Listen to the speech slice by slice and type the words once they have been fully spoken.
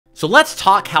So let's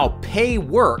talk how pay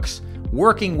works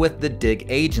working with the DIG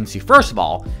agency. First of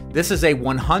all, this is a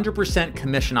 100%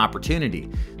 commission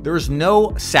opportunity. There's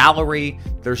no salary,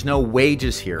 there's no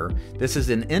wages here. This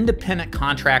is an independent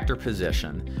contractor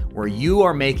position where you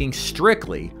are making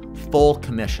strictly full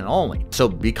commission only. So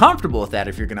be comfortable with that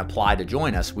if you're going to apply to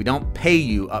join us. We don't pay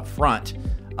you up front.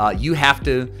 You have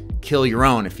to kill your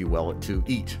own, if you will, to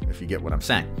eat, if you get what I'm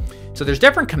saying. So there's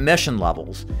different commission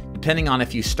levels depending on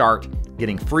if you start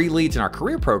getting free leads in our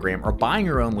career program or buying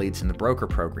your own leads in the broker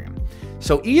program.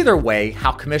 So either way,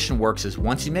 how commission works is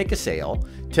once you make a sale,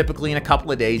 typically in a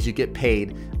couple of days, you get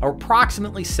paid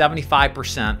approximately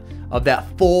 75% of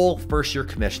that full first year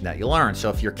commission that you'll earn.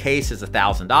 So if your case is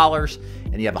 $1,000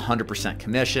 and you have 100%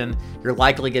 commission, you're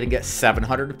likely going to get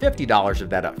 $750 of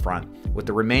that up front, with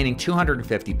the remaining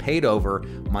 $250 paid over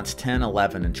months 10,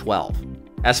 11, and 12.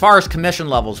 As far as commission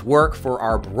levels work for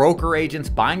our broker agents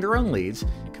buying their own leads,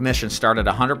 commissions start at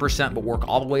 100% but work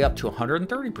all the way up to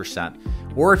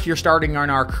 130%. Or if you're starting on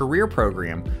our career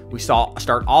program, we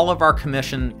start all of our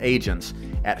commission agents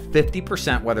at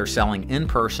 50%, whether selling in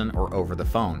person or over the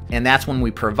phone. And that's when we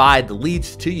provide the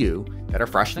leads to you that are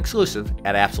fresh and exclusive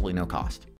at absolutely no cost.